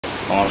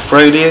on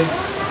Friday.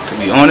 To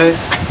be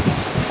honest,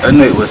 I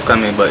knew it was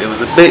coming, but it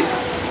was a bit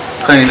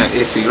kind of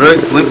iffy, right?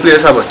 One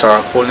place have a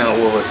tarpaulin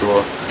over,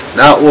 so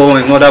that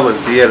one, you know, that was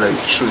there like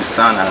through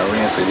sun and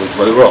rain, so it was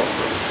very rough,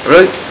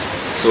 right?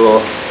 So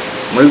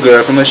my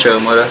girl from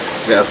Michelle's mother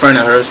get a friend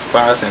of hers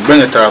pass and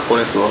bring a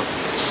tarpaulin, so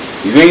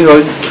we bring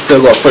her, we still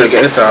got to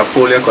get the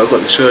tarpaulin because I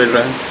got the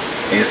children,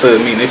 and so I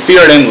mean, the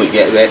fear of them would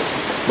get wet.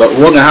 But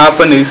what can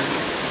happen is,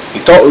 he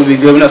thought it would be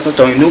good, when I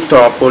started new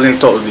tarpaulin, he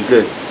thought it would be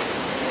good.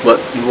 But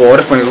the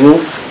water from the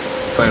roof,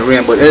 from the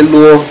rain, but it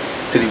low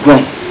to the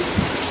ground,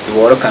 the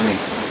water coming.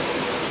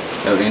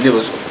 And it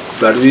was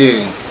flooded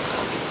and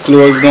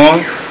clothes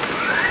gone,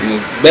 and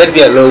the bed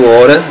get low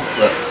water,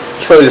 but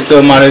Troy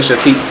still managed to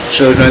keep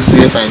children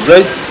safe and dry.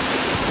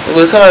 It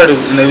was hard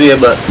in a way,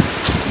 but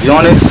to be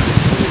honest,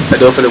 I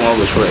don't feel want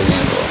to go through it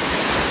again, though.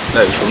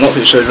 That is true. Not for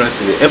the children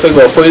safe. If I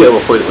go for it, I will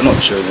fight it, but not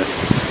for children.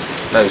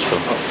 That is true.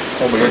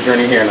 But your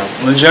journey here now?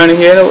 My journey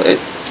here now,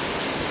 it's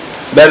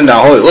better than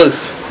how it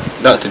was.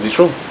 That to be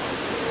true.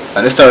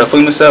 And I started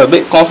feeling myself a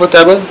bit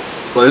comfortable,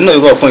 but you know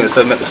you got to find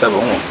yourself, make yourself at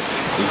home,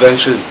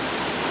 eventually.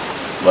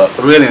 But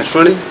really and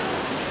truly,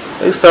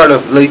 it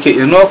started like it,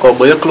 you know, because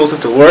you're closer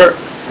to work,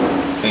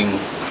 and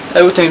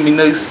everything be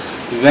nice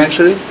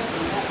eventually.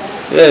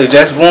 Yeah,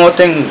 just one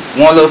thing,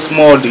 one little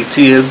small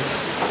detail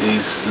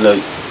is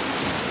like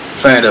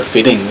trying to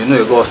fit in. You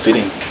know, you got to fit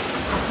in.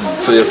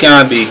 So you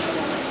can't be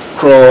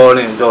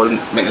crawling and don't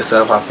make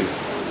yourself happy.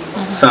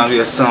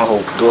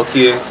 Somehow, don't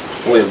care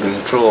what you're going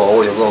through or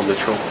what you're going to get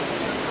through.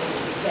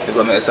 You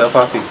got to make yourself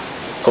happy.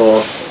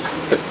 Because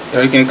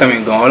hurricane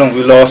coming gone, how long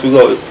we lost, we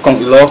learn,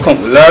 we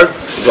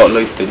got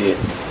life today.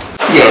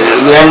 Yeah,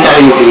 when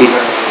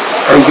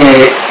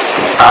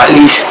at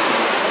least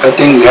I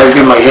think we have to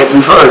get my help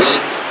me first.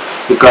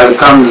 Because I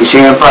come the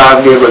same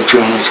part they were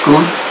training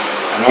school,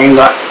 and I ain't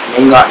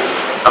got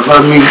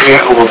about me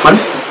there open,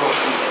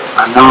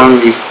 and now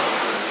only,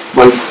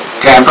 but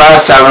 10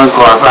 past 7,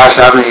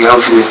 7:15, the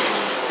house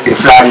they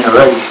flattened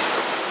already.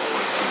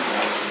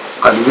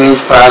 Because the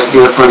winds passed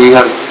there pretty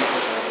high,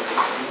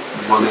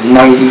 about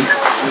 90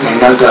 and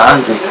not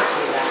 100.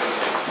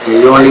 And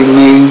it's only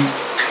me,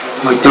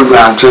 my 2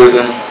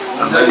 grandchildren,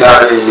 and my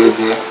daughter live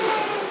there.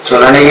 So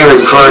when I hear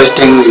the first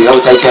thing, the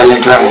house I tell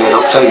them try to get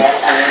outside.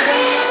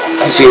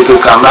 I say you could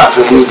come back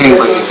for anything,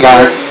 but you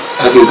can't.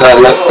 If you ain't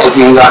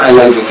got a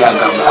life, you can't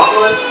come back.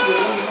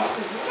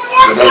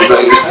 So that's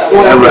why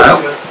I never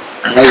out.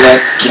 And I got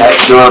that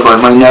door by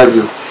my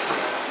nephew.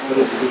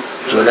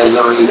 So that's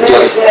how you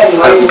just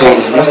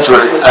everything. So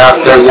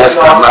after I just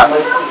come back,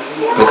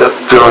 pick up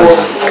clothes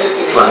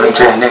and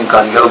furniture, and then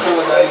got the house.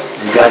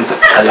 And then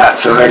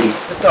collapse already.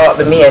 She talked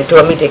to me and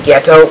told me to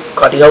get out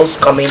because the house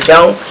coming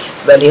down.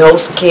 Well, the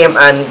house came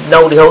and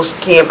now the house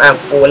came and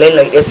falling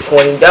like this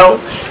going down.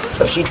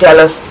 So she tell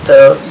us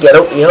to get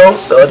out the house,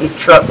 so the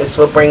truck is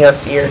what bring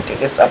us here to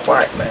this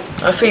apartment.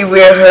 I feel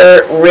we're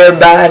hurt real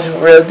bad,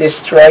 real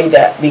destroyed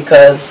that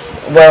because,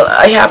 well,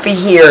 I happy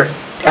here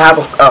to have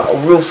a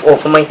roof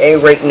over my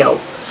head right now.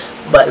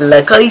 But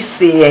like I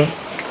say,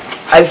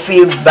 I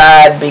feel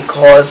bad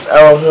because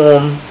our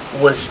home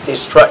was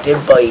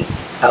destructed by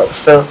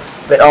Elsa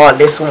with all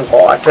this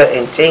water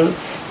and thing.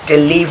 To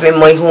leave in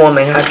my home,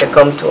 I had to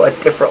come to a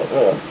different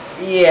home.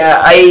 Yeah,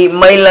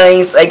 my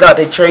lines, I got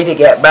to try to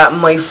get back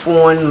my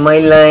phone, my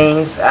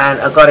lines, and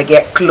I got to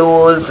get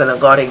clothes, and I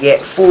got to get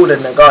food,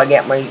 and I got to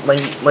get my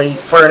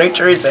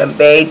furnitures and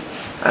bed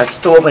and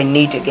stove. I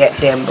need to get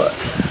them, but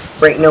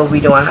right now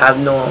we don't have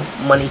no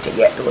money to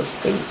get those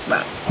things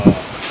back.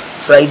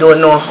 So I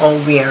don't know how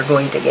we are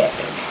going to get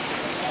them.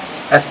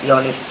 That's the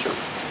honest truth.